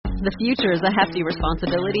The future is a hefty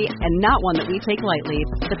responsibility and not one that we take lightly.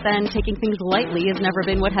 But then taking things lightly has never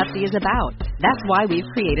been what Hefty is about. That's why we've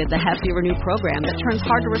created the Hefty Renew program that turns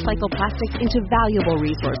hard-to-recycle plastics into valuable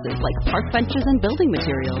resources like park benches and building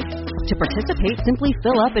materials. To participate, simply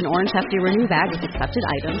fill up an orange Hefty Renew bag with accepted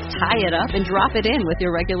items, tie it up, and drop it in with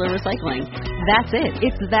your regular recycling. That's it.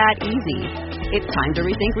 It's that easy. It's time to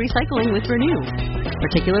rethink recycling with Renew.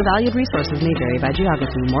 Particular valued resources may vary by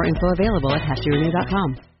geography. More info available at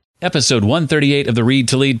heftyrenew.com. Episode 138 of the Read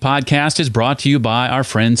to Lead podcast is brought to you by our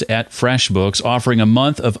friends at FreshBooks, offering a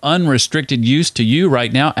month of unrestricted use to you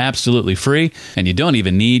right now, absolutely free, and you don't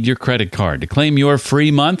even need your credit card. To claim your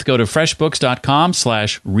free month, go to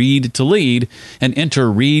freshbooks.com/read-to-lead and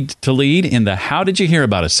enter Read to Lead in the How Did You Hear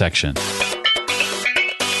About Us section.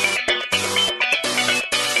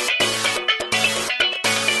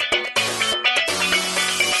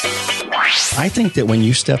 I think that when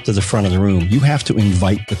you step to the front of the room, you have to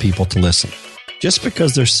invite the people to listen. Just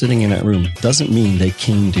because they're sitting in that room doesn't mean they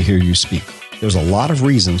came to hear you speak. There's a lot of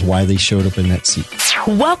reasons why they showed up in that seat.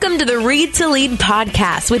 Welcome to the Read to Lead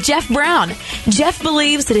podcast with Jeff Brown. Jeff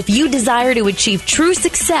believes that if you desire to achieve true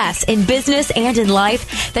success in business and in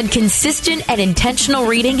life, then consistent and intentional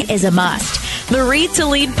reading is a must. The Read to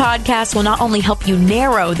Lead podcast will not only help you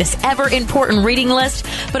narrow this ever-important reading list,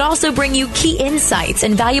 but also bring you key insights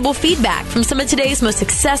and valuable feedback from some of today's most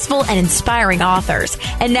successful and inspiring authors.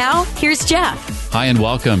 And now, here's Jeff. Hi, and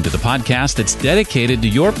welcome to the podcast that's dedicated to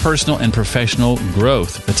your personal and professional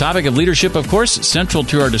growth. The topic of leadership, of course, central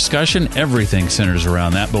to our discussion. Everything centers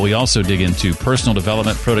around that, but we also dig into personal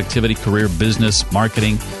development, productivity, career, business,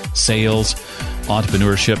 marketing, sales,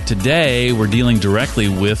 entrepreneurship. Today, we're dealing directly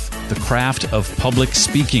with the craft of public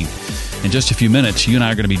speaking. In just a few minutes, you and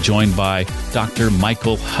I are going to be joined by Dr.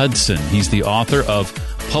 Michael Hudson. He's the author of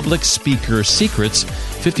Public Speaker Secrets,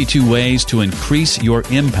 52 Ways to Increase Your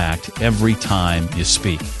Impact Every Time You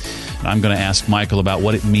Speak. And I'm going to ask Michael about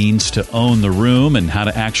what it means to own the room and how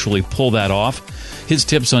to actually pull that off, his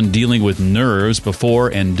tips on dealing with nerves before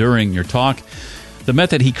and during your talk, the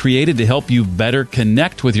method he created to help you better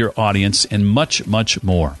connect with your audience, and much, much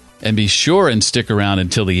more. And be sure and stick around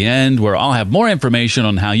until the end, where I'll have more information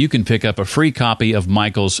on how you can pick up a free copy of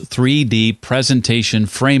Michael's 3D Presentation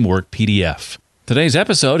Framework PDF. Today's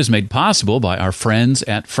episode is made possible by our friends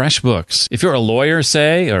at FreshBooks. If you're a lawyer,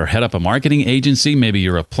 say, or head up a marketing agency, maybe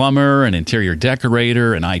you're a plumber, an interior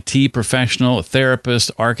decorator, an IT professional, a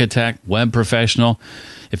therapist, architect, web professional,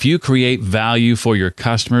 if you create value for your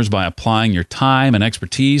customers by applying your time and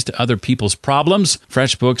expertise to other people's problems,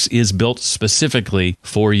 FreshBooks is built specifically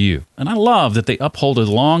for you. And I love that they uphold a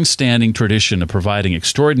long-standing tradition of providing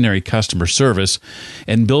extraordinary customer service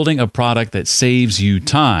and building a product that saves you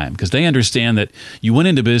time, because they understand that you went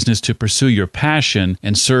into business to pursue your passion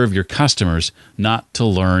and serve your customers, not to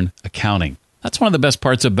learn accounting. That's one of the best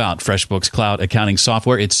parts about FreshBooks Cloud accounting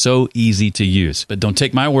software. It's so easy to use. But don't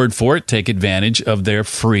take my word for it. Take advantage of their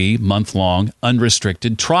free month-long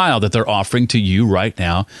unrestricted trial that they're offering to you right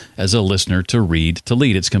now as a listener to Read to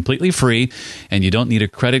Lead. It's completely free, and you don't need a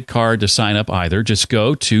credit card to sign up either. Just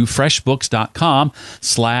go to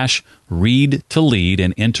freshbooks.com/read to lead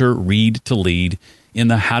and enter Read to Lead in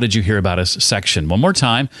the How Did You Hear About Us section. One more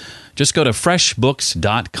time, just go to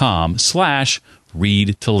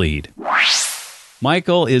freshbooks.com/read to lead.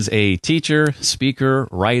 Michael is a teacher, speaker,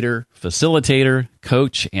 writer, facilitator,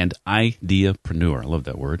 coach, and ideapreneur. I love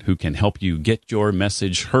that word, who can help you get your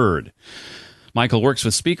message heard. Michael works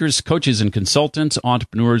with speakers, coaches, and consultants,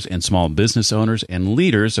 entrepreneurs, and small business owners, and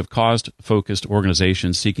leaders of cause-focused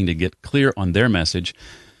organizations seeking to get clear on their message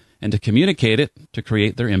and to communicate it to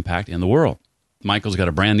create their impact in the world. Michael's got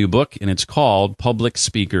a brand new book, and it's called Public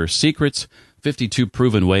Speaker Secrets, 52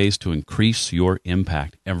 Proven Ways to Increase Your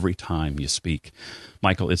Impact Every Time You Speak.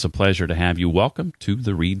 Michael, it's a pleasure to have you. Welcome to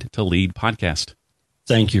the Read to Lead podcast.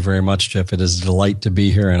 Thank you very much, Jeff. It is a delight to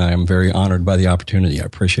be here, and I am very honored by the opportunity. I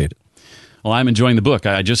appreciate it. Well, I'm enjoying the book.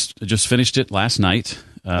 I just finished it last night,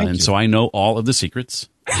 and so I know all of the secrets.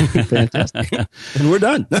 Fantastic. And we're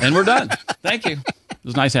done. Thank you. It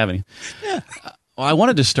was nice having you. Yeah. Well, I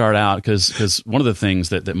wanted to start out because one of the things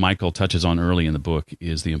that Michael touches on early in the book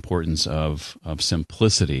is the importance of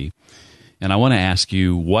simplicity. And I want to ask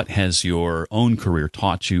you, what has your own career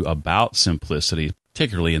taught you about simplicity,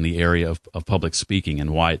 particularly in the area of public speaking, and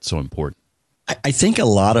why it's so important? I think a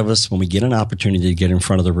lot of us, when we get an opportunity to get in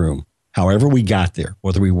front of the room, however we got there,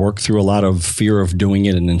 whether we worked through a lot of fear of doing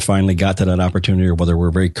it and then finally got to that opportunity, or whether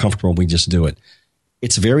we're very comfortable and we just do it,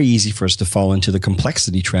 it's very easy for us to fall into the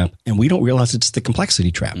complexity trap, and we don't realize it's the complexity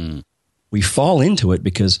trap. We fall into it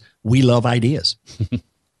because we love ideas.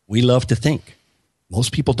 We love to think.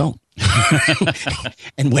 Most people don't.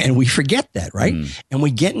 and we forget that, right? And we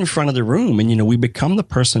get in front of the room and, we become the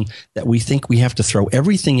person that we think we have to throw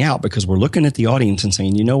everything out because we're looking at the audience and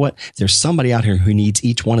saying, you know what? There's somebody out here who needs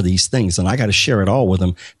each one of these things and I got to share it all with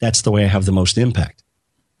them. That's the way I have the most impact.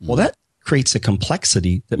 Well, that creates a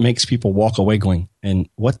complexity that makes people walk away going, and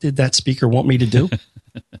what did that speaker want me to do?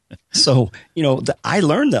 So, I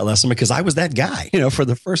learned that lesson because I was that guy, for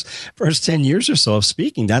the first 10 years or so of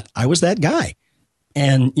speaking, that I was that guy.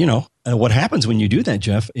 And, what happens when you do that,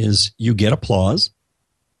 Jeff, is you get applause.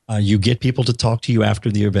 You get people to talk to you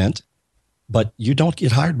after the event, but you don't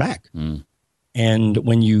get hired back. And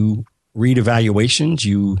when you read evaluations,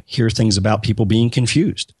 you hear things about people being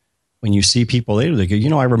confused. When you see people later, they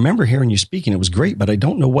go, I remember hearing you speak and it was great, but I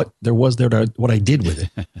don't know what there was there, what I did with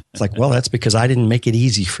it. It's like, well, that's because I didn't make it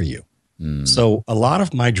easy for you. So a lot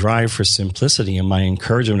of my drive for simplicity and my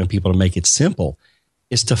encouragement of people to make it simple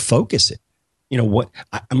is to focus it.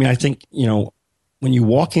 I think, when you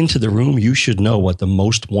walk into the room, you should know what the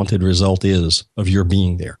most wanted result is of your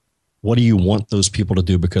being there. What do you want those people to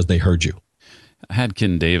do because they heard you? I had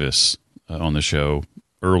Ken Davis on the show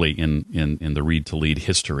early in the Read to Lead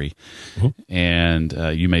history. And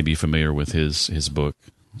you may be familiar with his book,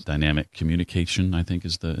 Dynamic Communication, I think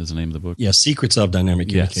is the name of the book. Yeah, Secrets of Dynamic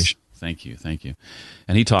Communication. Yes. Thank you.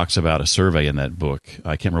 And he talks about a survey in that book.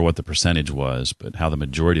 I can't remember what the percentage was, but how the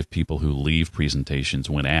majority of people who leave presentations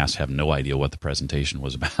when asked have no idea what the presentation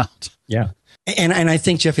was about. Yeah. And I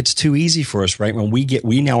think, Jeff, it's too easy for us, right? When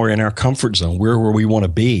we now are in our comfort zone. We're where we want to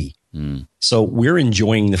be. So we're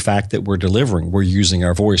enjoying the fact that we're delivering. We're using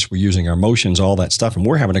our voice. We're using our emotions, all that stuff. And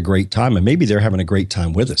we're having a great time. And maybe they're having a great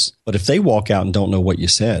time with us. But if they walk out and don't know what you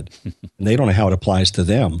said and they don't know how it applies to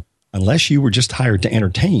them, unless you were just hired to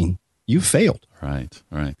entertain, you failed. Right.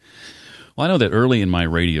 Well, I know that early in my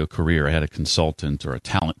radio career, I had a consultant or a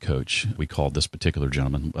talent coach. We called this particular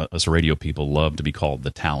gentleman. Us radio people love to be called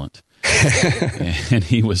the talent. And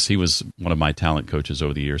he was one of my talent coaches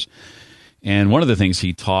over the years. And one of the things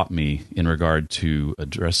he taught me in regard to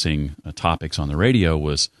addressing topics on the radio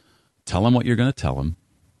was tell them what you're going to tell them,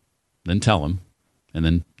 then tell them, and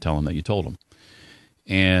then tell them that you told them.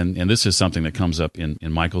 And this is something that comes up in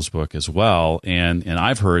Michael's book as well. And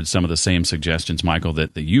I've heard some of the same suggestions, Michael,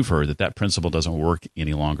 that you've heard, that principle doesn't work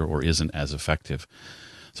any longer or isn't as effective.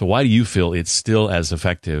 So why do you feel it's still as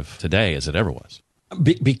effective today as it ever was?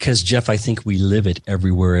 Because, Jeff, I think we live it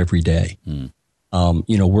everywhere, every day.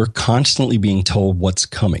 We're constantly being told what's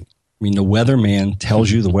coming. I mean, the weatherman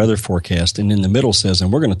tells you the weather forecast and in the middle says,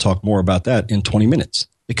 and we're going to talk more about that in 20 minutes.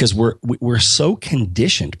 Because we're so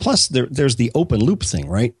conditioned. Plus, there's the open loop thing,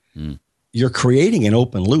 right? You're creating an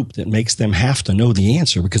open loop that makes them have to know the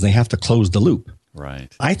answer because they have to close the loop.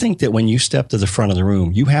 Right. I think that when you step to the front of the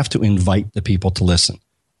room, you have to invite the people to listen.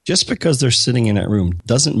 Just because they're sitting in that room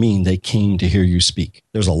doesn't mean they came to hear you speak.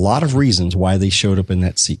 There's a lot of reasons why they showed up in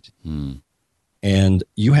that seat. And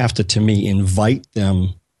you have to me, invite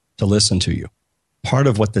them to listen to you. Part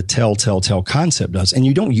of what the tell concept does, and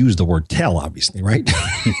you don't use the word tell, obviously, right?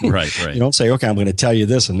 Right. You don't say, okay, I'm going to tell you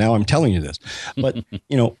this, and now I'm telling you this. But,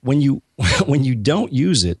 when you don't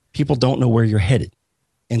use it, people don't know where you're headed.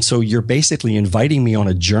 And so you're basically inviting me on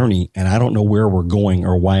a journey, and I don't know where we're going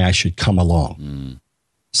or why I should come along.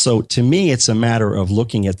 So to me, it's a matter of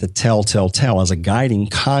looking at the tell as a guiding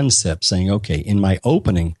concept, saying, okay, in my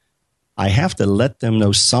opening, I have to let them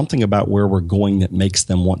know something about where we're going that makes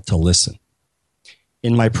them want to listen.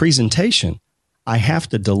 In my presentation, I have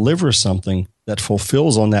to deliver something that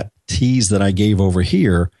fulfills on that tease that I gave over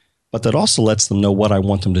here, but that also lets them know what I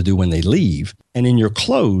want them to do when they leave. And in your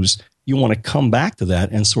close, you want to come back to that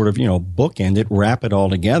and sort of, bookend it, wrap it all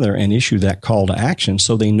together and issue that call to action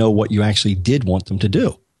so they know what you actually did want them to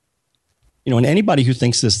do. And anybody who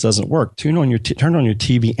thinks this doesn't work, turn on your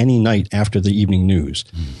TV any night after the evening news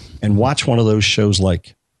and watch one of those shows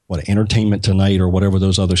like Entertainment Tonight or whatever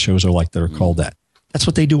those other shows are like that are called that. That's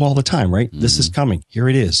what they do all the time, right? This is coming. Here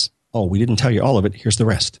it is. Oh, we didn't tell you all of it. Here's the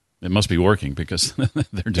rest. It must be working because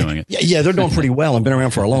they're doing it. Yeah, they're doing pretty well and been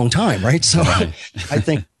around for a long time, right? So right. I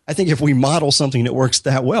think if we model something that works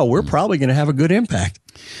that well, we're probably going to have a good impact.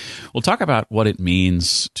 Well, talk about what it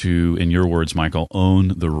means to, in your words, Michael,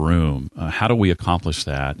 own the room. How do we accomplish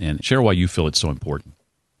that? And share why you feel it's so important.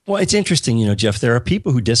 Well, it's interesting, Jeff, there are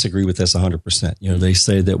people who disagree with this 100%. They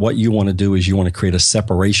say that what you want to do is you want to create a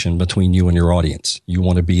separation between you and your audience. You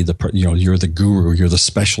want to be you're the guru, you're the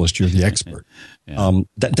specialist, you're the expert. Yeah.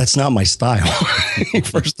 That's not my style,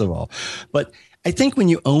 first of all. But I think when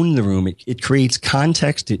you own the room, it creates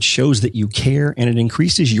context, it shows that you care, and it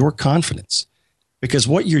increases your confidence. Because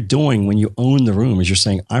what you're doing when you own the room is you're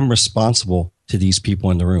saying, I'm responsible to these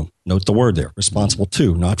people in the room. Note the word there, responsible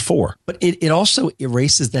to, not for. But it also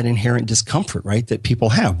erases that inherent discomfort, right, that people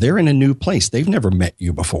have. They're in a new place. They've never met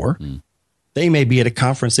you before. They may be at a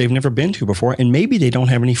conference they've never been to before, and maybe they don't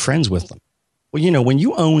have any friends with them. Well, when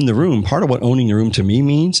you own the room, part of what owning the room to me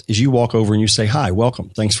means is you walk over and you say, hi, welcome,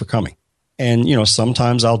 thanks for coming. And,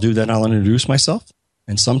 sometimes I'll do that and I'll introduce myself,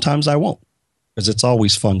 and sometimes I won't. Because it's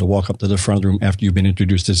always fun to walk up to the front of the room after you've been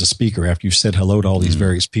introduced as a speaker, after you've said hello to all these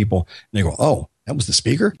various people, and they go, oh, that was the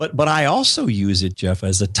speaker. But I also use it, Jeff,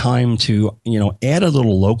 as a time to, add a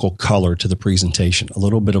little local color to the presentation, a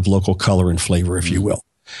little bit of local color and flavor, if you will.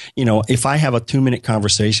 If I have a 2-minute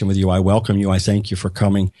conversation with you, I welcome you, I thank you for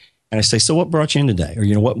coming, and I say, so what brought you in today?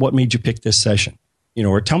 Or, what made you pick this session?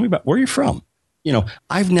 Or tell me about where you're from.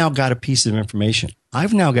 I've now got a piece of information.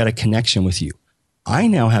 I've now got a connection with you. I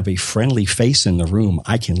now have a friendly face in the room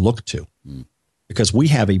I can look to because we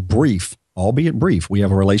have a brief, albeit brief, we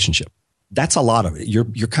have a relationship. That's a lot of it. You're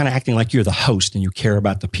kind of acting like you're the host and you care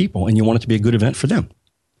about the people and you want it to be a good event for them.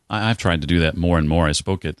 I've tried to do that more and more. I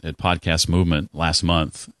spoke at Podcast Movement last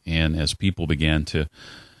month, and as people began to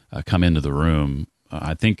come into the room,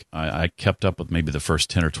 I think I kept up with maybe the first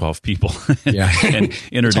 10 or 12 people and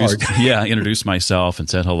introduced myself and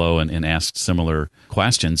said hello and asked similar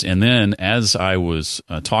questions. And then as I was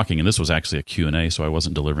talking, and this was actually a Q&A, so I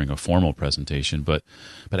wasn't delivering a formal presentation, but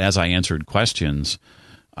as I answered questions,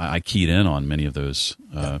 I keyed in on many of those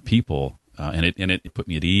people. And it put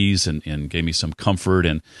me at ease and gave me some comfort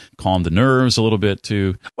and calmed the nerves a little bit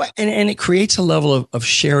too. Well, and it creates a level of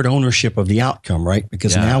shared ownership of the outcome, right?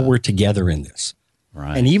 Because now we're together in this.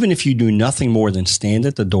 Right. And even if you do nothing more than stand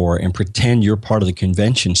at the door and pretend you're part of the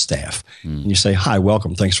convention staff, and you say, hi,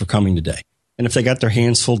 welcome, thanks for coming today. And if they got their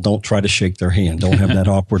hands full, don't try to shake their hand. Don't have that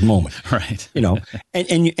awkward moment. Right.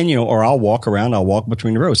 Or I'll walk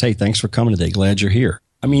between the rows. Hey, thanks for coming today. Glad you're here.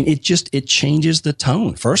 I mean, it changes the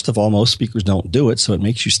tone. First of all, most speakers don't do it, so it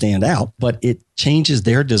makes you stand out, but it changes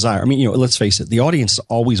their desire. I mean, let's face it, the audience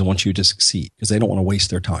always wants you to succeed because they don't want to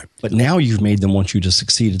waste their time. But now you've made them want you to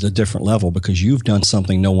succeed at a different level because you've done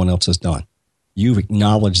something no one else has done. You've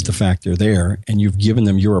acknowledged the fact they're there, and you've given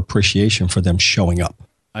them your appreciation for them showing up.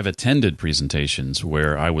 I've attended presentations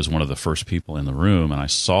where I was one of the first people in the room, and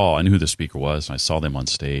I knew who the speaker was, and I saw them on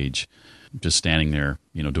stage, just standing there,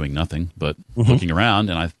 doing nothing but looking around.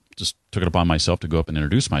 And I just took it upon myself to go up and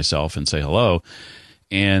introduce myself and say hello.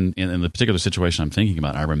 And in the particular situation I'm thinking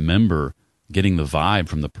about, I remember getting the vibe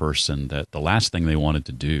from the person that the last thing they wanted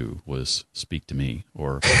to do was speak to me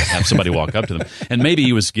or have somebody walk up to them. And maybe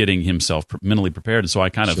he was getting himself mentally prepared. And so I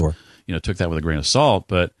kind of, took that with a grain of salt.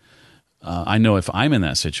 But I know if I'm in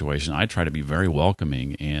that situation, I try to be very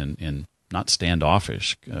welcoming and not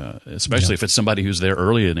standoffish, especially if it's somebody who's there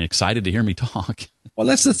early and excited to hear me talk. Well,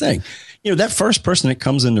 that's the thing. That first person that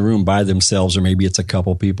comes in the room by themselves, or maybe it's a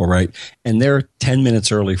couple people, right? And they're 10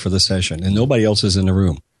 minutes early for the session and nobody else is in the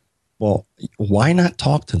room. Well, why not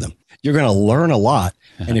talk to them? You're going to learn a lot.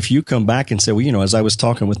 And if you come back and say, well, as I was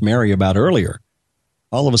talking with Mary about earlier,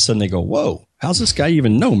 all of a sudden they go, whoa, how's this guy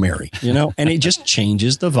even know Mary? And it just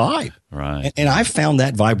changes the vibe. Right. And I've found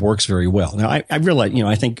that vibe works very well. Now, I realize,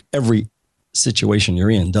 I think every situation you're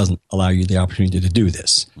in doesn't allow you the opportunity to do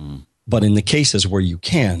this. But in the cases where you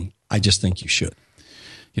can, I just think you should.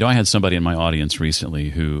 I had somebody in my audience recently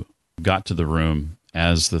who got to the room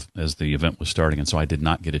as the event was starting, and so I did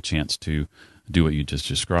not get a chance to do what you just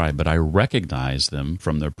described, but I recognized them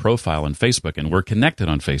from their profile on Facebook, and we're connected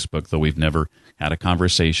on Facebook, though we've never had a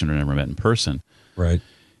conversation or never met in person. Right.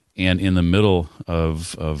 And in the middle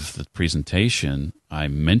of the presentation, I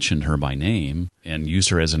mentioned her by name and used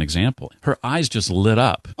her as an example. Her eyes just lit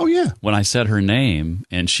up. Oh, yeah. When I said her name,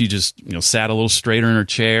 and she just sat a little straighter in her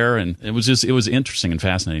chair, and it was interesting and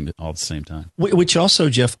fascinating all at the same time. Which also,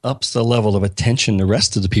 Jeff, ups the level of attention the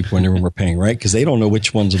rest of the people in the room are paying, right? Because they don't know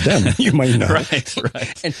which one's of them. You might know.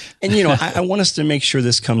 Right. And I want us to make sure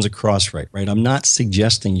this comes across right? I'm not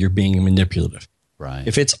suggesting you're being manipulative. Right.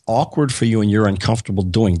 If it's awkward for you and you're uncomfortable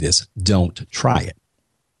doing this, don't try it.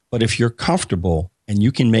 But if you're comfortable and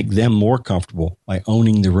you can make them more comfortable by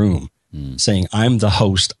owning the room, saying, I'm the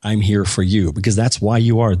host, I'm here for you, because that's why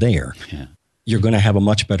you are there, you're going to have a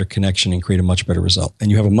much better connection and create a much better result.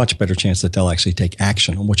 And you have a much better chance that they'll actually take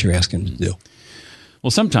action on what you're asking them to do.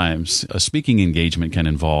 Well, sometimes a speaking engagement can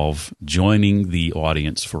involve joining the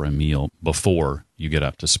audience for a meal before you get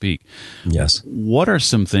up to speak. Yes. What are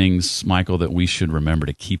some things, Michael, that we should remember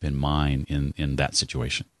to keep in mind in that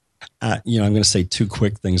situation? I'm going to say two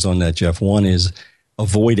quick things on that, Jeff. One is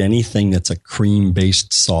avoid anything that's a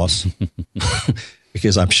cream-based sauce,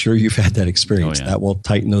 because I'm sure you've had that experience. Oh, yeah. That will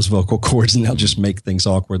tighten those vocal cords and they'll just make things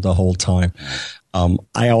awkward the whole time. I'm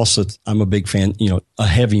a big fan, a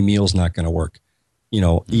heavy meal's not going to work.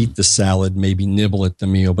 Eat the salad, maybe nibble at the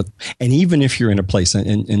meal. And even if you're in a place,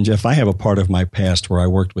 and Jeff, I have a part of my past where I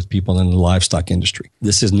worked with people in the livestock industry.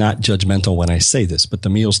 This is not judgmental when I say this, but the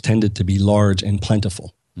meals tended to be large and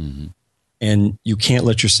plentiful. Mm-hmm. And you can't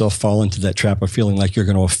let yourself fall into that trap of feeling like you're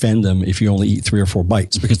going to offend them if you only eat 3 or 4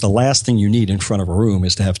 bites, because the last thing you need in front of a room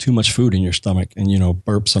is to have too much food in your stomach, and,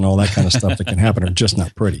 burps and all that kind of stuff that can happen are just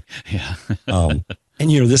not pretty. Yeah. And,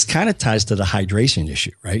 this kind of ties to the hydration issue,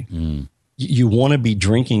 right? Mm. You want to be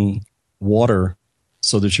drinking water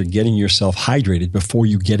so that you're getting yourself hydrated before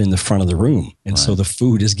you get in the front of the room. And so the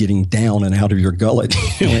food is getting down and out of your gullet,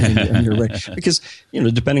 and you're ready. Because,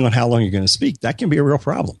 depending on how long you're going to speak, that can be a real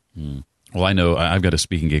problem. Mm. Well, I know I've got a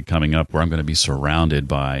speaking gig coming up where I'm going to be surrounded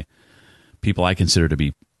by people I consider to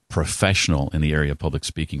be professional in the area of public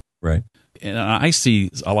speaking. Right. And I see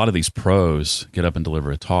a lot of these pros get up and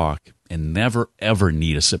deliver a talk and never, ever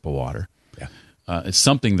need a sip of water. Yeah. It's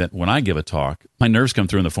something that when I give a talk, my nerves come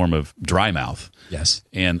through in the form of dry mouth. Yes.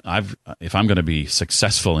 And if I'm going to be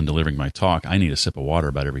successful in delivering my talk, I need a sip of water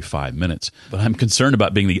about every 5 minutes. But I'm concerned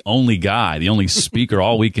about being the only guy, the only speaker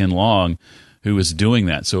all weekend long who is doing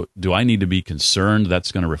that. So do I need to be concerned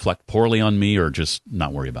that's going to reflect poorly on me, or just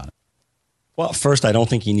not worry about it? Well, first, I don't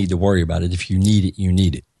think you need to worry about it. If you need it, you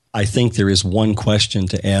need it. I think there is one question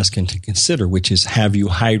to ask and to consider, which is, have you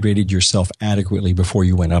hydrated yourself adequately before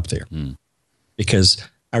you went up there? Mm. Because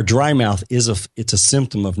our dry mouth it's a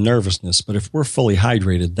symptom of nervousness, but if we're fully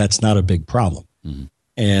hydrated, that's not a big problem. Mm-hmm.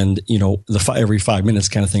 And, every 5 minutes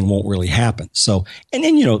kind of thing won't really happen. So, and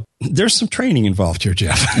then, there's some training involved here,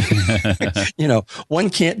 Jeff. One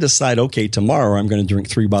can't decide, okay, tomorrow I'm going to drink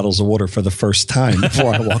 3 bottles of water for the first time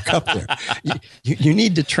before I walk up there. You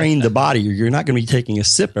need to train the body. You're not going to be taking a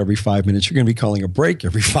sip every 5 minutes. You're going to be calling a break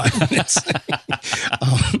every 5 minutes.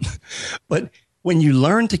 But when you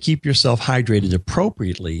learn to keep yourself hydrated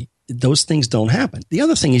appropriately, those things don't happen. The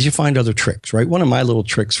other thing is you find other tricks, right? One of my little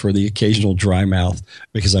tricks for the occasional dry mouth,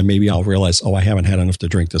 because I'll realize, I haven't had enough to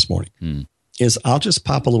drink this morning, is I'll just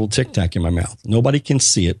pop a little Tic Tac in my mouth. Nobody can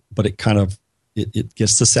see it, but it kind of, it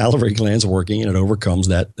gets the salivary glands working, and it overcomes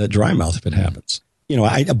that dry mouth if it happens.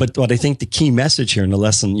 But I think the key message here in the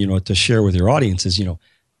lesson, to share with your audience is, you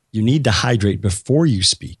need to hydrate before you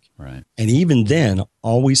speak. Right. And even then,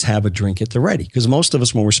 always have a drink at the ready. Because most of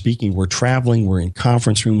us, when we're speaking, we're traveling, we're in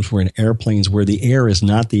conference rooms, we're in airplanes where the air is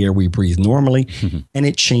not the air we breathe normally, and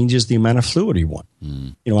it changes the amount of fluid you want.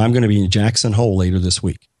 Mm. I'm going to be in Jackson Hole later this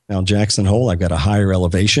week. Now, Jackson Hole, I've got a higher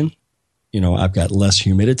elevation. I've got less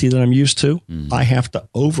humidity than I'm used to. Mm. I have to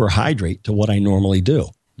overhydrate to what I normally do.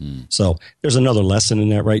 Mm. So there's another lesson in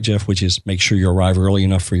that, right, Jeff, which is make sure you arrive early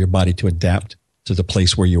enough for your body to adapt to the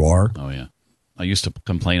place where you are. Oh, yeah. I used to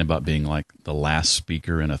complain about being like the last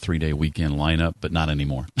speaker in a 3-day weekend lineup, but not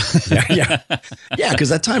anymore. Yeah, because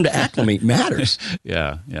that time to acclimate matters.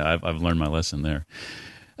 Yeah, I've learned my lesson there.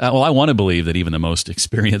 Well, I want to believe that even the most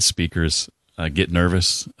experienced speakers get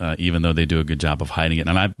nervous, even though they do a good job of hiding it.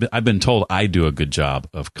 And I've been told I do a good job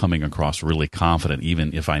of coming across really confident,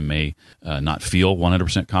 even if I may not feel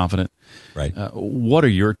 100% confident. Right. What are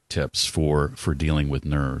your tips for dealing with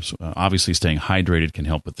nerves? Obviously, staying hydrated can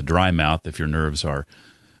help with the dry mouth if your nerves are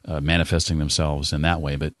manifesting themselves in that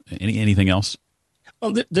way. But anything else?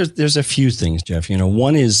 Well, there's a few things, Jeff.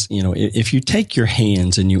 One is, if you take your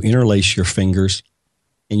hands and you interlace your fingers,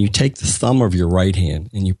 and you take the thumb of your right hand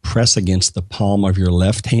and you press against the palm of your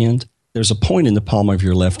left hand, there's a point in the palm of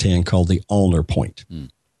your left hand called the ulnar point. Mm.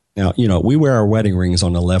 Now, we wear our wedding rings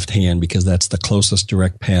on the left hand because that's the closest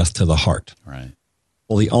direct path to the heart. Right.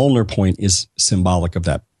 Well, the ulnar point is symbolic of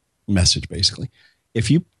that message, basically. If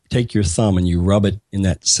you take your thumb and you rub it in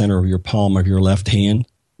that center of your palm of your left hand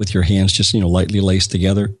with your hands just, lightly laced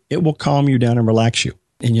together, it will calm you down and relax you.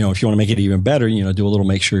 And, if you want to make it even better, do a little,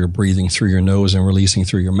 make sure you're breathing through your nose and releasing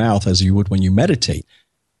through your mouth as you would when you meditate.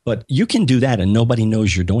 But you can do that and nobody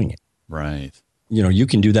knows you're doing it. Right. You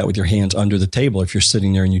can do that with your hands under the table if you're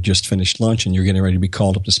sitting there and you just finished lunch and you're getting ready to be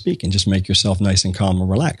called up to speak, and just make yourself nice and calm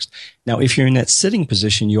and relaxed. Now, if you're in that sitting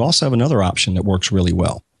position, you also have another option that works really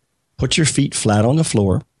well. Put your feet flat on the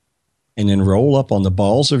floor and then roll up on the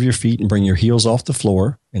balls of your feet and bring your heels off the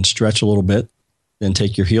floor and stretch a little bit. Then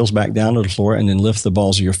take your heels back down to the floor and then lift the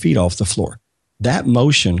balls of your feet off the floor. That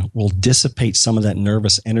motion will dissipate some of that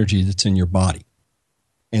nervous energy that's in your body.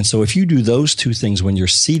 And so if you do those two things when you're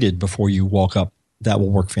seated before you walk up, that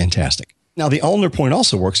will work fantastic. Now, the ulnar point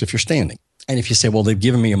also works if you're standing. And if you say, well, they've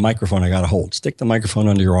given me a microphone I got to hold, stick the microphone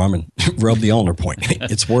under your arm and rub the ulnar point.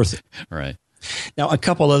 It's worth it. Right. Now, a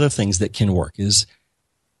couple other things that can work is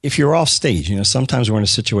if you're off stage, sometimes we're in a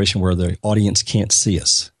situation where the audience can't see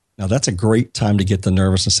us. Now, that's a great time to get the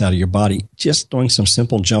nervousness out of your body, just doing some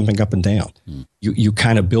simple jumping up and down. You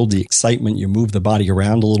kind of build the excitement, you move the body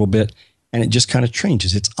around a little bit, and it just kind of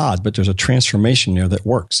changes. It's odd, but there's a transformation there that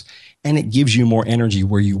works. And it gives you more energy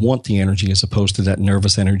where you want the energy as opposed to that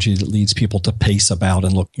nervous energy that leads people to pace about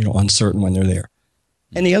and look, uncertain when they're there.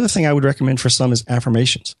 And the other thing I would recommend for some is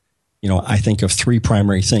affirmations. I think of 3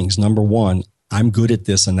 primary things. Number 1, I'm good at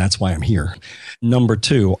this and that's why I'm here. Number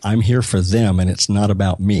 2, I'm here for them and it's not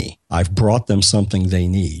about me. I've brought them something they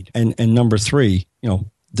need. And number 3,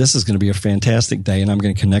 this is going to be a fantastic day and I'm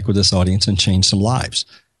going to connect with this audience and change some lives.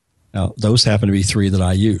 Now, those happen to be 3 that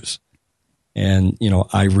I use. And,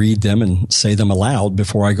 I read them and say them aloud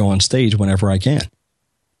before I go on stage whenever I can,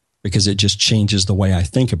 because it just changes the way I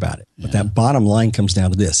think about it. But that bottom line comes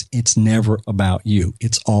down to this. It's never about you.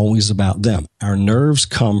 It's always about them. Our nerves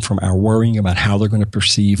come from our worrying about how they're going to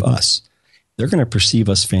perceive us. They're going to perceive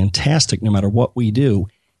us fantastic no matter what we do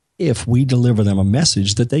if we deliver them a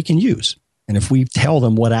message that they can use. And if we tell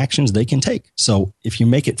them what actions they can take. So if you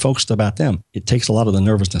make it focused about them, it takes a lot of the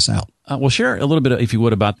nervousness out. Well, share a little bit, if you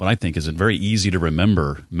would, about what I think is a very easy to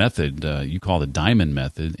remember method you call the diamond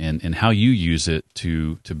method and how you use it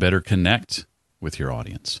to better connect with your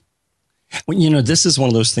audience. Well, this is one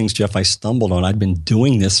of those things, Jeff, I stumbled on. I'd been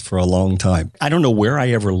doing this for a long time. I don't know where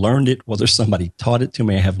I ever learned it, whether somebody taught it to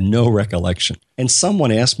me. I have no recollection. And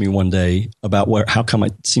someone asked me one day about how come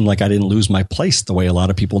it seemed like I didn't lose my place the way a lot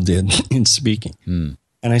of people did in speaking.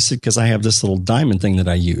 And I said, because I have this little diamond thing that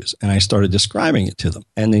I use. And I started describing it to them.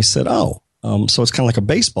 And they said, so it's kind of like a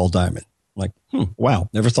baseball diamond. I'm like, wow,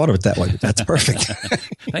 never thought of it that way. But that's perfect.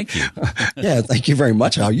 Thank you. Yeah, thank you very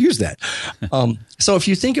much. I'll use that. So if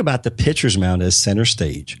you think about the pitcher's mound as center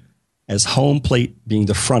stage, as home plate being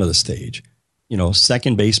the front of the stage,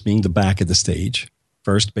 second base being the back of the stage,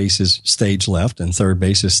 first base is stage left, and third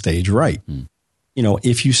base is stage right.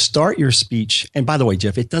 If you start your speech, and by the way,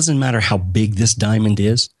 Jeff, it doesn't matter how big this diamond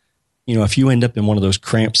is. If you end up in one of those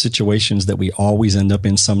cramped situations that we always end up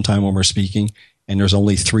in sometime when we're speaking, and there's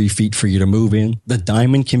only 3 feet for you to move in, the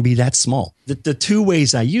diamond can be that small. The 2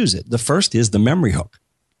 ways I use it, the first is the memory hook.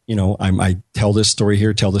 I tell this story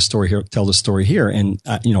here, tell this story here, tell this story here. And,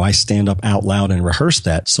 I stand up out loud and rehearse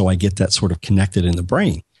that. So I get that sort of connected in the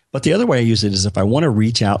brain. But the other way I use it is if I want to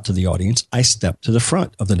reach out to the audience, I step to the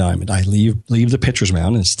front of the diamond. I leave the pitcher's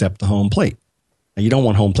mound and step to home plate. Now, you don't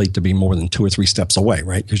want home plate to be more than 2 or 3 steps away,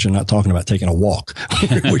 right? Because you're not talking about taking a walk.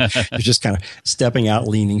 You're just kind of stepping out,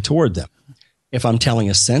 leaning toward them. If I'm telling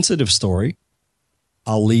a sensitive story,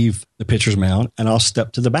 I'll leave the pitcher's mound and I'll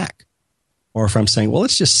step to the back. Or if I'm saying, well,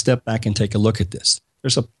 let's just step back and take a look at this.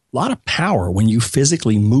 There's a lot of power when you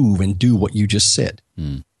physically move and do what you just said.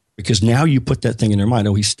 Because now you put that thing in their mind.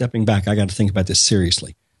 Oh, he's stepping back. I got to think about this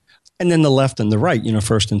seriously. And then the left and the right,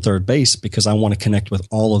 first and third base, because I want to connect with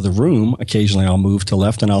all of the room. Occasionally I'll move to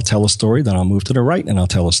left and I'll tell a story. Then I'll move to the right and I'll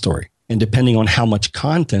tell a story. And depending on how much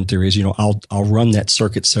content there is, I'll run that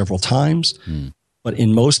circuit several times. But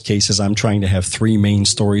in most cases, I'm trying to have 3 main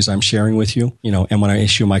stories I'm sharing with you. And when I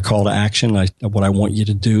issue my call to action, what I want you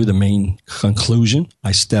to do, the main conclusion,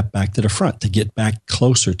 I step back to the front to get back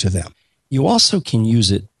closer to them. You also can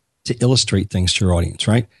use it to illustrate things to your audience,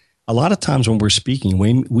 right? A lot of times when we're speaking,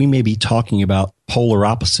 we may be talking about polar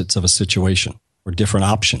opposites of a situation or different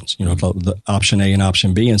options, the option A and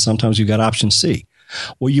option B, and sometimes you've got option C.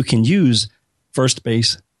 Well, you can use first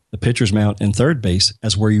base, the pitcher's mound, and third base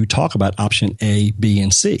as where you talk about option A, B,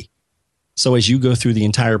 and C. So as you go through the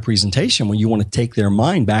entire presentation, when you want to take their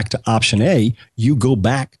mind back to option A, you go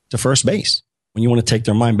back to first base. When you want to take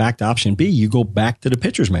their mind back to option B, you go back to the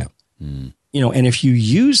pitcher's mound. And if you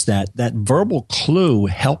use that verbal clue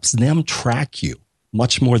helps them track you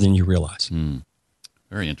much more than you realize.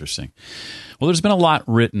 Very interesting. Well, there's been a lot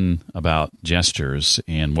written about gestures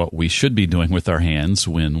and what we should be doing with our hands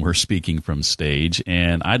when we're speaking from stage.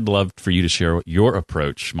 And I'd love for you to share your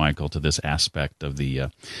approach, Michael, to this aspect of the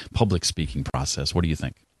public speaking process. What do you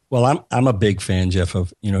think? Well, I'm a big fan, Jeff,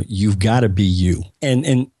 of, you've got to be you.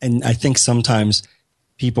 And I think sometimes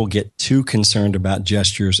people get too concerned about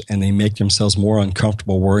gestures and they make themselves more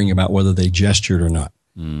uncomfortable worrying about whether they gestured or not.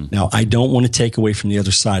 Now, I don't want to take away from the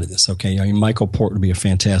other side of this, okay? I mean, Michael Port would be a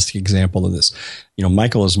fantastic example of this.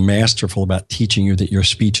 Michael is masterful about teaching you that your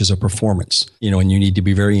speech is a performance, and you need to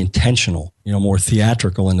be very intentional, more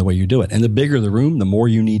theatrical in the way you do it. And the bigger the room, the more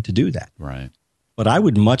you need to do that. Right. But I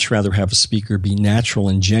would much rather have a speaker be natural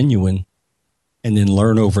and genuine and then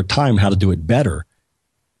learn over time how to do it better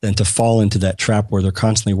than to fall into that trap where they're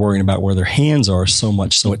constantly worrying about where their hands are so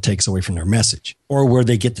much so it takes away from their message, or where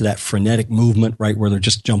they get to that frenetic movement, right, where they're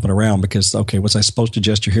just jumping around because, okay, was I supposed to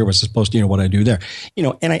gesture here? Was I supposed to, what I do there?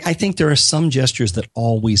 And I think there are some gestures that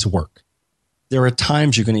always work. There are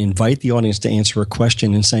times you're going to invite the audience to answer a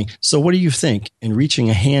question and saying, so what do you think? And reaching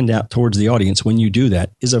a hand out towards the audience when you do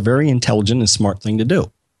that is a very intelligent and smart thing to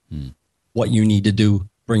do. What you need to do,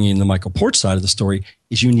 bringing in the Michael Port side of the story,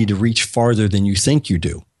 is you need to reach farther than you think you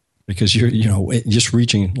do. Because just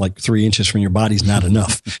reaching like 3 inches from your body is not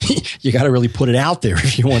enough. You got to really put it out there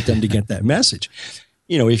if you want them to get that message.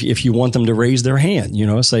 If you want them to raise their hand,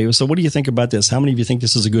 say, so what do you think about this? How many of you think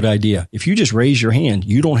this is a good idea? If you just raise your hand,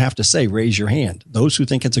 you don't have to say, raise your hand. Those who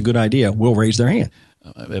think it's a good idea will raise their hand.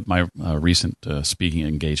 At my recent speaking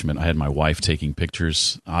engagement, I had my wife taking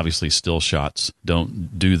pictures, obviously still shots.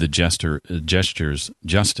 Don't do the gestures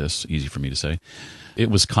justice, easy for me to say. It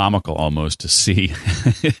was comical almost to see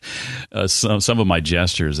some of my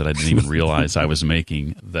gestures that I didn't even realize I was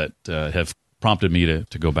making that have prompted me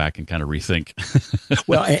to go back and kind of rethink.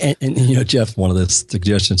 Well, and Jeff, one of the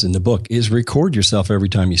suggestions in the book is record yourself every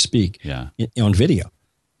time you speak on video,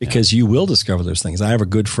 because you will discover those things. I have a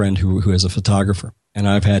good friend who is a photographer, and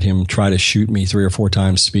I've had him try to shoot me 3 or 4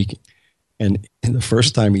 times speaking. And the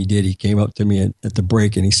first time he did, he came up to me at the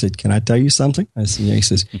break and he said, "Can I tell you something?" I said, yeah. He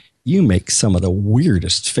says, "You make some of the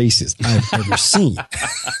weirdest faces I've ever seen."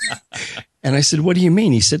 And I said, "What do you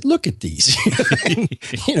mean?" He said, "Look at these."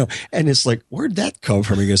 And it's like, where'd that come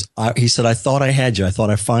from? He goes, he said, "I thought I had you. I thought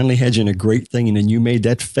I finally had you in a great thing. And then you made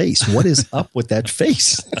that face. What is up with that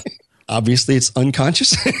face?" Obviously, it's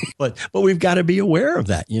unconscious, but we've got to be aware of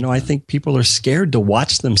that. I think people are scared to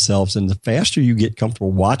watch themselves, and the faster you get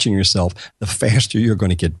comfortable watching yourself, the faster you're going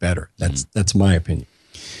to get better. That's my opinion.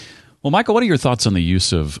 Well, Michael, what are your thoughts on the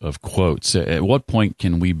use of quotes? At what point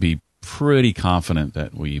can we be pretty confident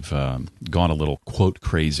that we've gone a little quote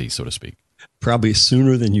crazy, so to speak? Probably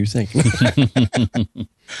sooner than you think.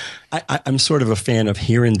 I'm sort of a fan of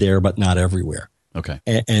here and there, but not everywhere. Okay.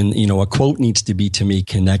 And a quote needs to be, to me,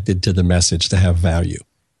 connected to the message to have value.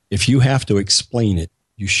 If you have to explain it,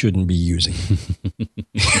 you shouldn't be using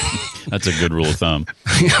it. That's a good rule of thumb.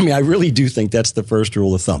 I really do think that's the first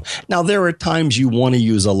rule of thumb. Now, there are times you want to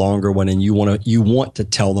use a longer one and you want to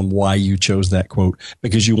tell them why you chose that quote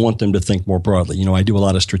because you want them to think more broadly. I do a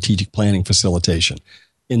lot of strategic planning facilitation.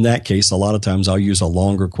 In that case, a lot of times I'll use a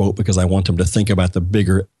longer quote because I want them to think about the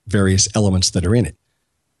bigger various elements that are in it.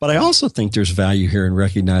 But I also think there's value here in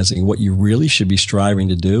recognizing what you really should be striving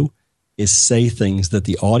to do is say things that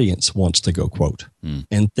the audience wants to go quote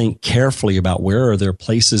and think carefully about where are there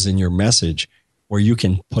places in your message where you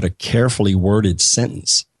can put a carefully worded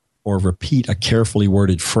sentence or repeat a carefully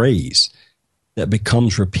worded phrase that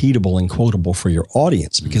becomes repeatable and quotable for your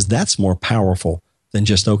audience, because that's more powerful than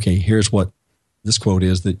just, okay, here's what this quote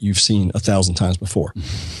is that you've seen 1,000 times before.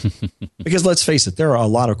 Because let's face it, there are a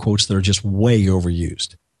lot of quotes that are just way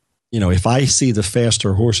overused. If I see the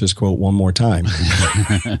faster horses quote one more time.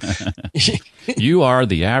 You are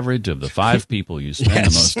the average of the 5 people you spend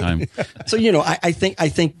the most time. So, I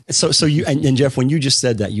think so you, and Jeff, when you just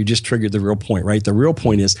said that, you just triggered the real point, right? The real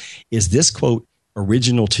point is this quote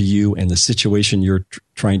original to you and the situation you're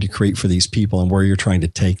trying to create for these people and where you're trying to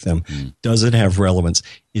take them? Does it have relevance?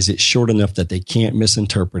 Is it short enough that they can't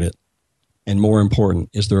misinterpret it? And more important,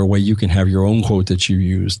 is there a way you can have your own quote that you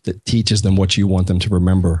use that teaches them what you want them to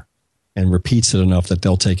remember and repeats it enough that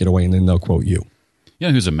they'll take it away and then they'll quote you?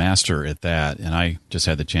 Who's a master at that, and I just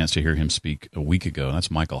had the chance to hear him speak a week ago,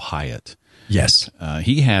 that's Michael Hyatt. Yes.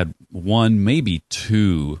 He had 1, maybe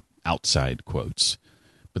 2 outside quotes,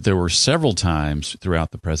 but there were several times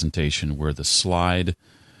throughout the presentation where the slide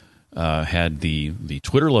had the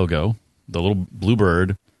Twitter logo, the little blue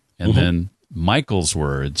bird, and then Michael's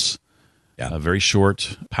words, a very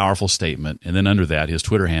short, powerful statement, and then under that, his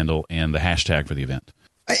Twitter handle and the hashtag for the event.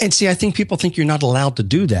 And see, I think people think you're not allowed to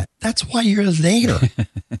do that. That's why you're there. Right.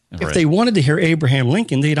 If they wanted to hear Abraham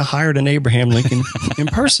Lincoln, they'd have hired an Abraham Lincoln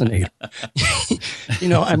impersonator.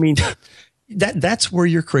 That's where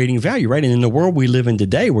you're creating value, right? And in the world we live in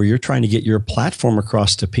today, where you're trying to get your platform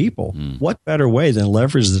across to people, what better way than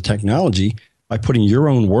leverage the technology by putting your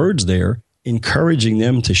own words there, encouraging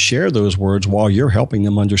them to share those words while you're helping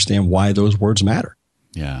them understand why those words matter.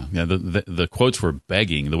 Yeah. The quotes were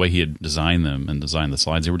begging, the way he had designed them and designed the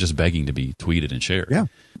slides, they were just begging to be tweeted and shared. Yeah.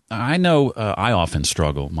 I know I often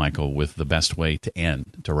struggle, Michael, with the best way to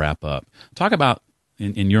end, to wrap up. Talk about,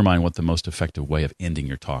 in your mind, what the most effective way of ending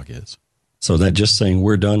your talk is. So that just saying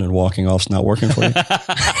we're done and walking off's not working for you?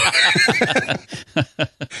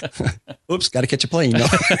 Oops, got to catch a plane. No.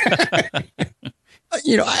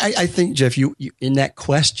 I think, Jeff, you in that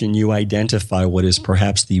question, you identify what is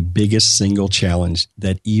perhaps the biggest single challenge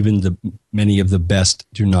that even many of the best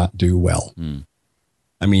do not do well.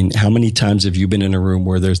 I mean, how many times have you been in a room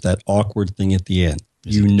where there's that awkward thing at the end?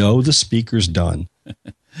 You know the speaker's done.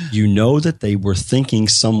 You know that they were thinking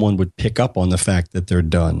someone would pick up on the fact that they're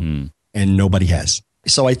done, and nobody has.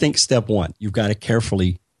 So I think step one, you've got to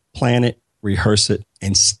carefully plan it, rehearse it,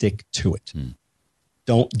 and stick to it.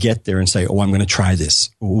 Don't get there and say, "Oh, I'm going to try this.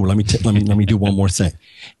 Oh, let me do one more thing."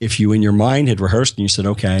 If you in your mind had rehearsed and you said,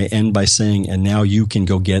 "Okay," I end by saying, "And now you can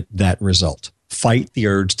go get that result." Fight the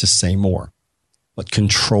urge to say more, but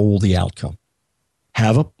control the outcome.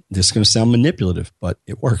 This is going to sound manipulative, but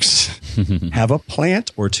it works. Have a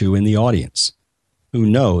plant or two in the audience who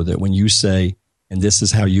know that when you say, "And this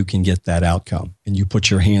is how you can get that outcome," and you put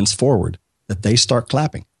your hands forward, that they start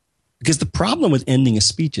clapping. Because the problem with ending a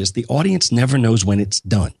speech is the audience never knows when it's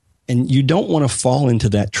done. And you don't want to fall into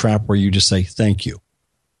that trap where you just say, "Thank you."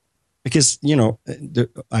 Because,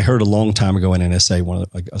 I heard a long time ago in an essay,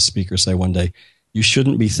 a speaker say one day, "You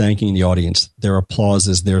shouldn't be thanking the audience. Their applause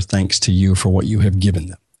is their thanks to you for what you have given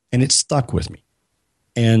them." And it stuck with me.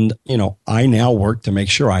 And, I now work to make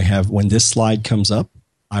sure I have, when this slide comes up,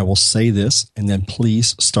 I will say this, and then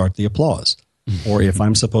please start the applause. Or if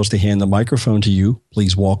I'm supposed to hand the microphone to you,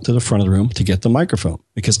 please walk to the front of the room to get the microphone,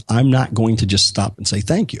 because I'm not going to just stop and say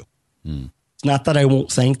thank you. It's not that I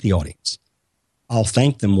won't thank the audience. I'll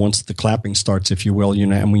thank them once the clapping starts, if you will,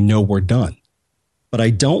 and we know we're done. But I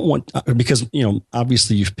don't want, because,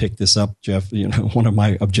 obviously you've picked this up, Jeff. One of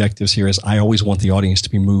my objectives here is I always want the audience to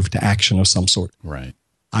be moved to action of some sort. Right.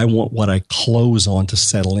 I want what I close on to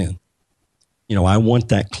settle in. I want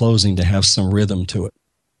that closing to have some rhythm to it.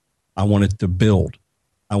 I want it to build.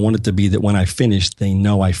 I want it to be that when I finish, they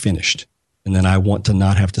know I finished. And then I want to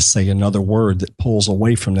not have to say another word that pulls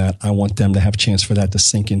away from that. I want them to have a chance for that to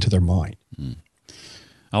sink into their mind.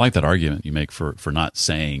 I like that argument you make for not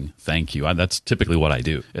saying thank you. That's typically what I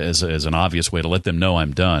do as an obvious way to let them know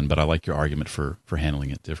I'm done, but I like your argument for handling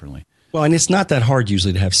it differently. Well, and it's not that hard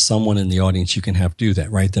usually to have someone in the audience you can have do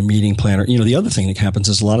that, right? The meeting planner. The other thing that happens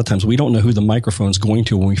is a lot of times we don't know who the microphone's going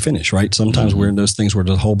to when we finish, right? Sometimes we're in those things where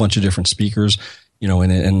there's a whole bunch of different speakers,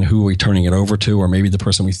 and who are we turning it over to? Or maybe the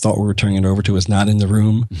person we thought we were turning it over to is not in the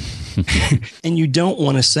room. And you don't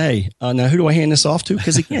want to say, now who do I hand this off to?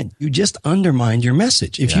 Because again, you just undermined your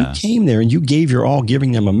message. If you came there and you gave your all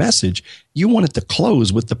giving them a message, you want it to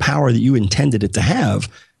close with the power that you intended it to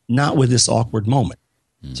have, not with this awkward moment.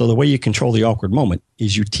 So the way you control the awkward moment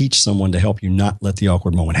is you teach someone to help you not let the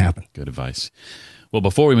awkward moment happen. Good advice. Well,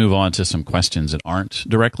 before we move on to some questions that aren't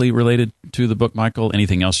directly related to the book, Michael,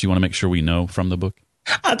 anything else you want to make sure we know from the book?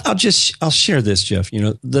 I'll share this, Jeff. One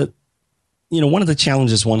of the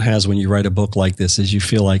challenges one has when you write a book like this is you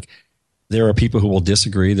feel like there are people who will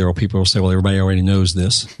disagree. There are people who will say, "Well, everybody already knows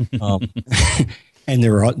this," and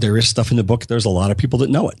there is stuff in the book. There's a lot of people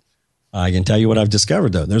that know it. I can tell you what I've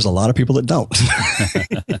discovered, though. There's a lot of people that don't.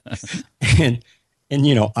 and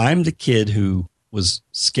I'm the kid who was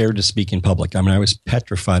scared to speak in public. I was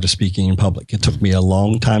petrified of speaking in public. It took me a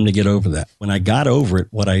long time to get over that. When I got over it,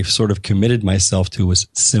 what I sort of committed myself to was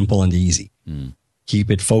simple and easy.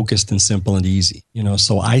 Keep it focused and simple and easy.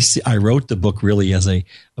 So I wrote the book really as a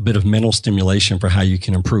bit of mental stimulation for how you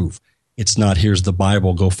can improve. It's not, here's the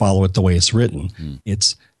Bible, go follow it the way it's written.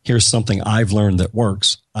 It's, here's something I've learned that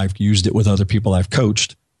works. I've used it with other people I've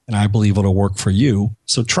coached, and I believe it'll work for you.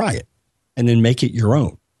 So try it and then make it your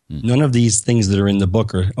own. None of these things that are in the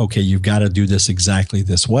book are, okay, you've got to do this exactly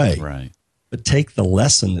this way. Right. But take the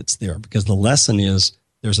lesson that's there, because the lesson is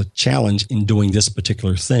there's a challenge in doing this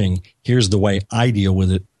particular thing. Here's the way I deal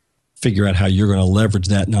with it. Figure out how you're going to leverage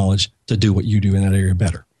that knowledge to do what you do in that area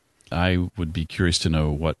better. I would be curious to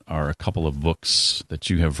know what are a couple of books that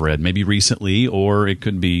you have read, maybe recently, or it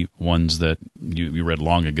could be ones that you read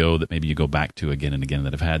long ago that maybe you go back to again and again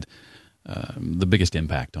that have had the biggest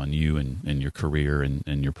impact on you and your career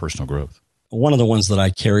and your personal growth. One of the ones that I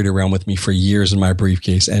carried around with me for years in my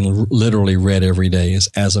briefcase and literally read every day is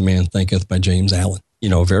As a Man Thinketh by James Allen.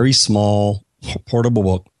 Very small, portable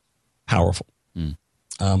book, powerful.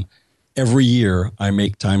 Every year, I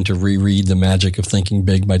make time to reread The Magic of Thinking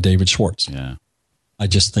Big by David Schwartz. Yeah, I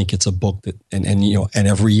just think it's a book that, and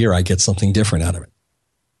every year I get something different out of it.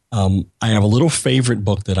 I have a little favorite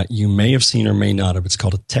book that you may have seen or may not have. It's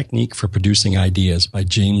called A Technique for Producing Ideas by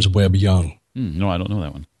James Webb Young. No, I don't know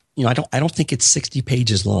that one. I don't think it's 60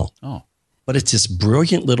 pages long. Oh, but it's this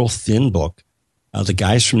brilliant little thin book. The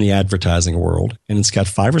guy's from the advertising world, and it's got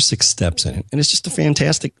 5 or 6 steps in it, and it's just a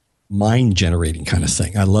fantastic mind generating kind of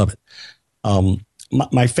thing. I love it.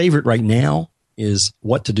 My favorite right now is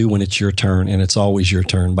What to Do When It's Your Turn, and It's Always Your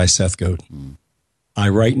Turn by Seth Godin. I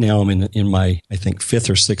right now am in my, I think, 5th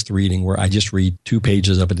or 6th reading where I just read 2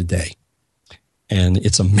 pages of it a day. And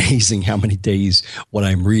it's amazing how many days what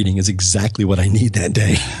I'm reading is exactly what I need that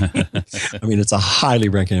day. I mean, it's a highly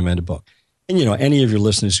recommended book. And, any of your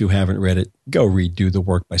listeners who haven't read it, go read Do the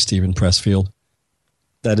Work by Stephen Pressfield.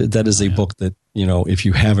 That is a book that, if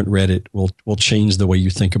you haven't read it, will change the way you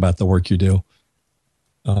think about the work you do.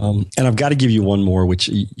 And I've got to give you one more, which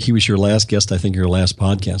he was your last guest, I think, your last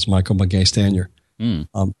podcast, Michael McGay-Stanier.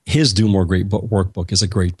 His Do More Great Workbook is a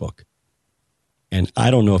great book. And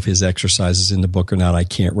I don't know if his exercise is in the book or not. I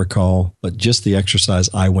can't recall. But just the exercise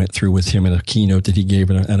I went through with him in a keynote that he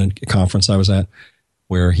gave at a conference I was at,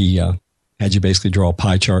 where he had you basically draw a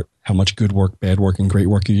pie chart, how much good work, bad work, and great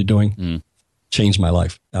work are you doing, changed my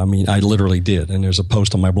life. I mean, I literally did. And there's a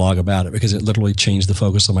post on my blog about it because it literally changed the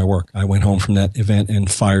focus of my work. I went home from that event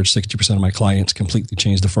and fired 60% of my clients, completely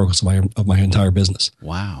changed the focus of my entire business.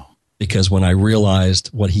 Wow. Because when I realized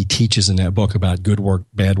what he teaches in that book about good work,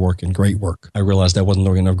 bad work, and great work, I realized I wasn't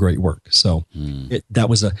doing enough great work. So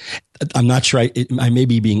I'm not sure, I may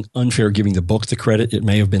be being unfair giving the book the credit. It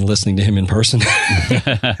may have been listening to him in person,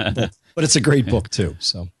 but it's a great book too.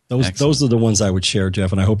 So those are the ones I would share,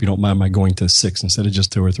 Jeff, and I hope you don't mind my going to 6 instead of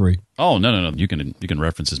just 2 or 3. Oh, no. You can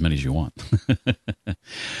reference as many as you want.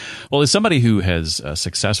 Well, as somebody who has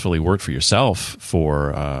successfully worked for yourself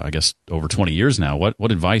for, I guess, over 20 years now,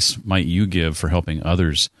 what advice might you give for helping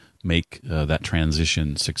others make that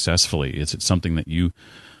transition successfully? Is it something that you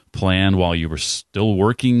planned while you were still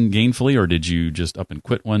working gainfully, or did you just up and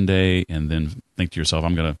quit one day and then think to yourself,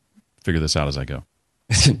 I'm going to figure this out as I go?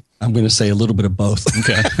 I'm going to say a little bit of both.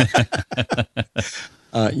 Okay.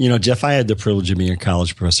 Jeff, I had the privilege of being a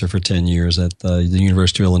college professor for 10 years at the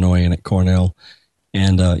University of Illinois and at Cornell,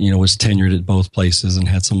 and, was tenured at both places and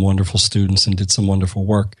had some wonderful students and did some wonderful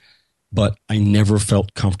work. But I never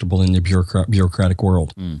felt comfortable in the bureaucratic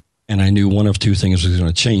world. And I knew one of 2 things was going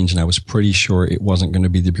to change, and I was pretty sure it wasn't going to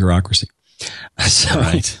be the bureaucracy.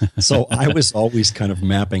 So I was always kind of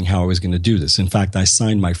mapping how I was going to do this. In fact, I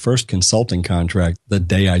signed my first consulting contract the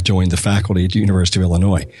day I joined the faculty at the University of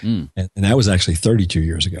Illinois. And that was actually 32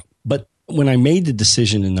 years ago. But when I made the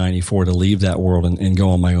decision in 94 to leave that world and go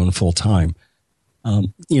on my own full time,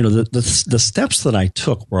 the steps that I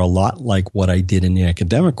took were a lot like what I did in the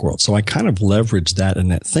academic world. So I kind of leveraged that in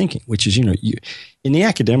that thinking, which is, in the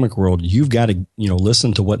academic world, you've got to,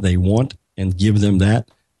 listen to what they want and give them that.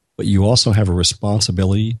 But you also have a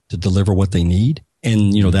responsibility to deliver what they need.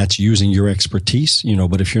 And, that's using your expertise,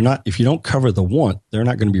 but if you don't cover the want, they're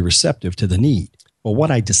not going to be receptive to the need. Well,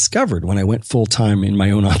 what I discovered when I went full time in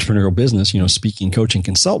my own entrepreneurial business, speaking, coaching,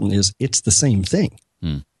 consultant, is it's the same thing.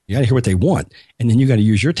 You got to hear what they want. And then you got to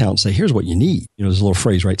use your talent and say, here's what you need. There's a little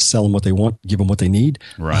phrase, right? Sell them what they want, give them what they need.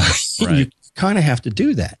 Right. You kind of have to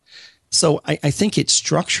do that. So I think it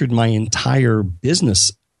structured my entire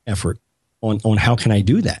business effort on how can I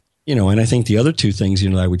do that? And I think the other 2 things,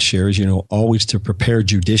 I would share is, always to prepare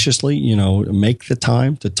judiciously, make the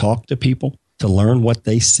time to talk to people, to learn what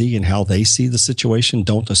they see and how they see the situation.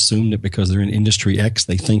 Don't assume that because they're in industry X,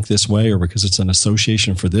 they think this way, or because it's an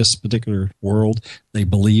association for this particular world, they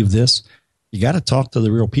believe this. You got to talk to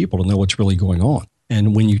the real people to know what's really going on.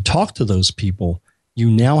 And when you talk to those people, you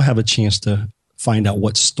now have a chance to find out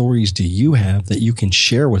what stories do you have that you can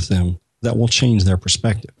share with them that will change their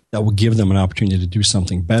perspective, that will give them an opportunity to do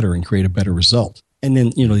something better and create a better result. And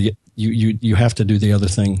then, you have to do the other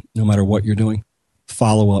thing, no matter what you're doing,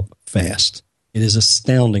 follow up fast. It is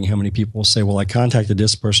astounding how many people will say, well, I contacted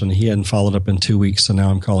this person and he hadn't followed up in 2 weeks, so now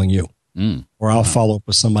I'm calling you. Or I'll follow up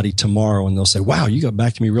with somebody tomorrow and they'll say, wow, you got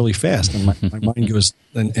back to me really fast. And my mind goes,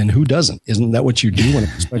 and who doesn't? Isn't that what you do when a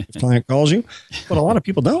prospective client calls you? But a lot of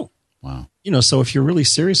people don't. Wow. So if you're really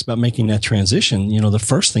serious about making that transition, the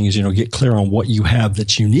first thing is, get clear on what you have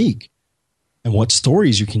that's unique and what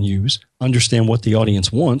stories you can use, understand what the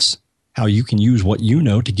audience wants, how you can use what you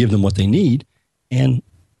know to give them what they need, and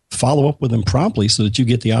follow up with them promptly so that you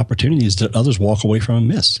get the opportunities that others walk away from and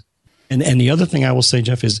miss. And the other thing I will say,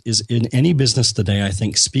 Jeff, is in any business today, I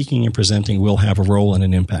think speaking and presenting will have a role and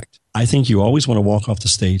an impact. I think you always want to walk off the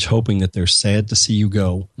stage hoping that they're sad to see you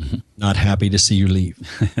go, not happy to see you leave.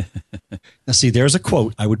 Now, see, there's a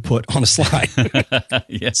quote I would put on a slide.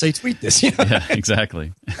 Yeah. Say, tweet this. Yeah,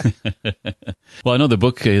 exactly. Well, I know the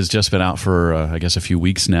book has just been out for, I guess, a few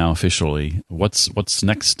weeks now officially. What's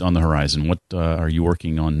next on the horizon? What are you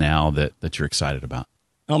working on now that you're excited about?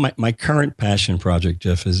 Well, my current passion project,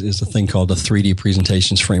 Jeff, is a thing called the 3D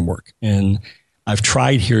presentations framework. And I've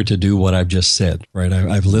tried here to do what I've just said, right?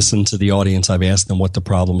 I've listened to the audience. I've asked them what the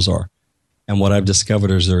problems are. And what I've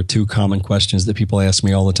discovered is there are two common questions that people ask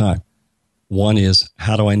me all the time. One is,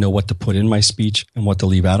 how do I know what to put in my speech and what to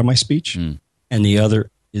leave out of my speech? And the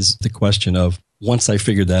other is the question of, once I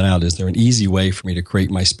figured that out, is there an easy way for me to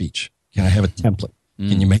create my speech? Can I have a template?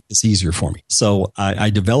 Can you make this easier for me? So I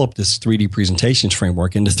developed this 3D presentations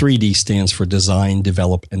framework, and the 3D stands for design,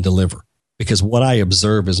 develop, and deliver. Because what I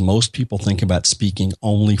observe is most people think about speaking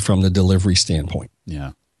only from the delivery standpoint.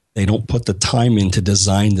 Yeah. They don't put the time in to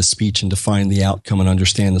design the speech and define the outcome and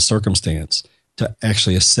understand the circumstance to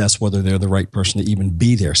actually assess whether they're the right person to even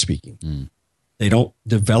be there speaking. They don't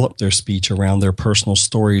develop their speech around their personal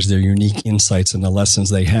stories, their unique insights, and the lessons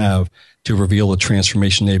they have to reveal the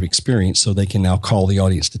transformation they've experienced so they can now call the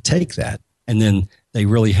audience to take that. And then they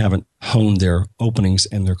really haven't honed their openings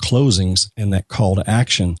and their closings and that call to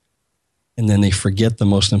action. And then they forget the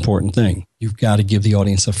most important thing. You've got to give the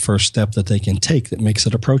audience a first step that they can take that makes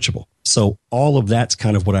it approachable. So all of that's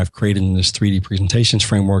kind of what I've created in this 3D presentations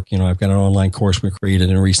framework. You know, I've got an online course we created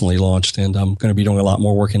and recently launched, and I'm going to be doing a lot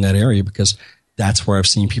more work in that area because that's where I've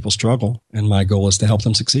seen people struggle, and my goal is to help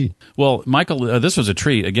them succeed. Well, Michael, this was a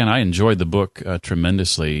treat. Again, I enjoyed the book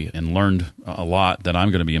tremendously and learned a lot that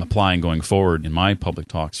I'm going to be applying going forward in my public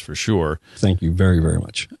talks for sure. Thank you very, very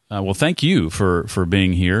much. Well, thank you for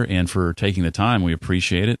being here and for taking the time. We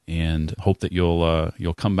appreciate it, and hope that you'll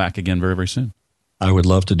come back again very, very soon. I would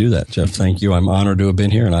love to do that, Jeff. Thank you. I'm honored to have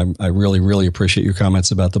been here, and I really, really appreciate your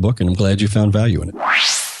comments about the book, and I'm glad you found value in it.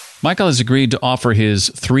 Michael has agreed to offer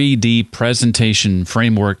his 3D presentation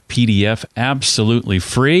framework PDF absolutely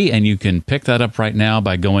free, and you can pick that up right now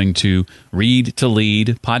by going to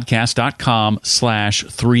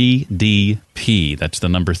readtoleadpodcast.com/3DP. That's the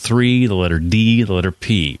number 3, the letter D, the letter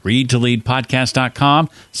P.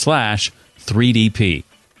 readtoleadpodcast.com/3DP.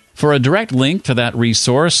 For a direct link to that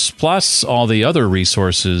resource, plus all the other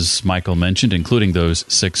resources Michael mentioned, including those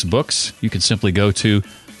 6 books, you can simply go to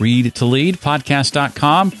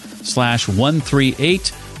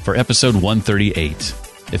readtoleadpodcast.com/138 for episode 138.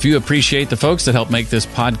 If you appreciate the folks that help make this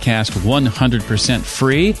podcast 100%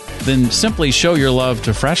 free, then simply show your love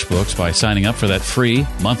to FreshBooks by signing up for that free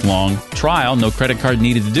month-long trial. No credit card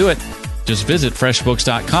needed to do it. Just visit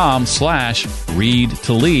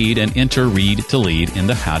freshbooks.com/read-to-lead and enter Read to Lead in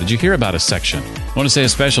the How Did You Hear About Us section. I want to say a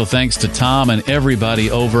special thanks to Tom and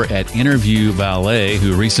everybody over at Interview Ballet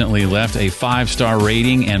who recently left a 5-star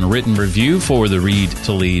rating and written review for the Read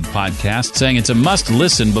to Lead podcast, saying it's a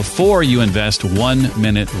must-listen before you invest 1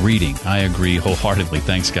 minute reading. I agree wholeheartedly.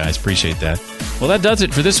 Thanks, guys. Appreciate that. Well, that does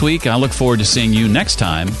it for this week. I look forward to seeing you next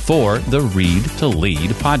time for the Read to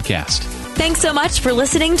Lead podcast. Thanks so much for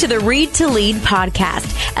listening to the Read to Lead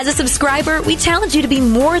podcast. As a subscriber, we challenge you to be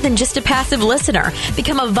more than just a passive listener.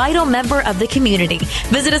 Become a vital member of the community.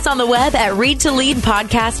 Visit us on the web at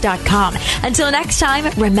readtoleadpodcast.com. Until next time,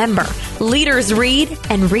 remember, leaders read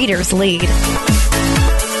and readers lead.